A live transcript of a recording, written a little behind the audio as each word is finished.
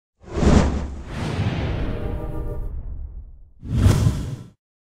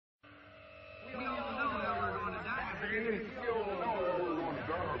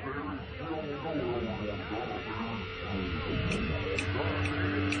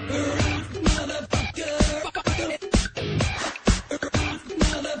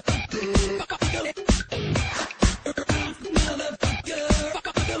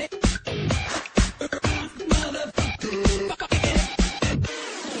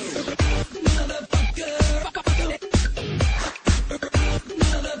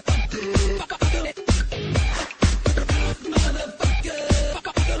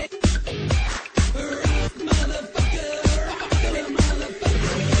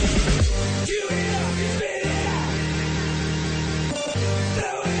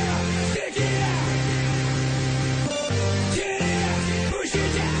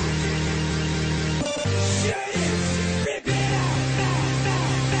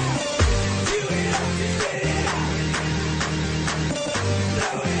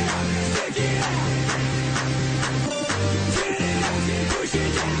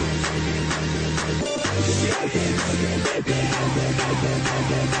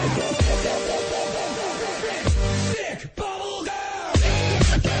Sick bubble gum.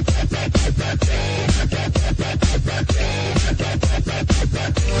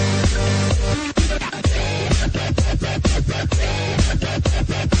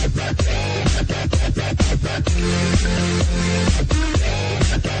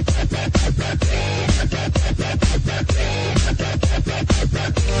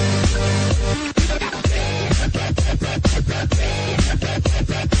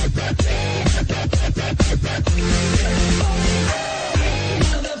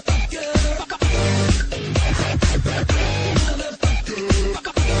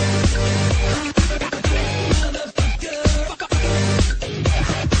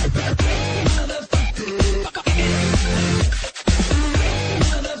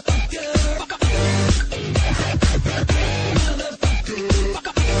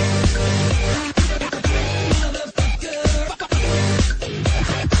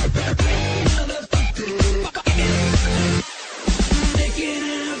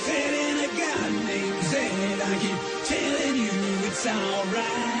 It's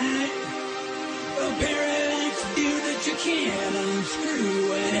alright. A parallax view that you can't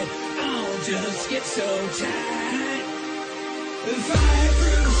unscrew, and it all just gets so tight. The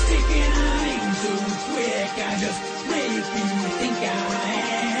fireproof sticking out ain't so quick, I just make you think I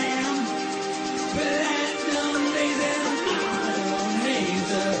am. Platinum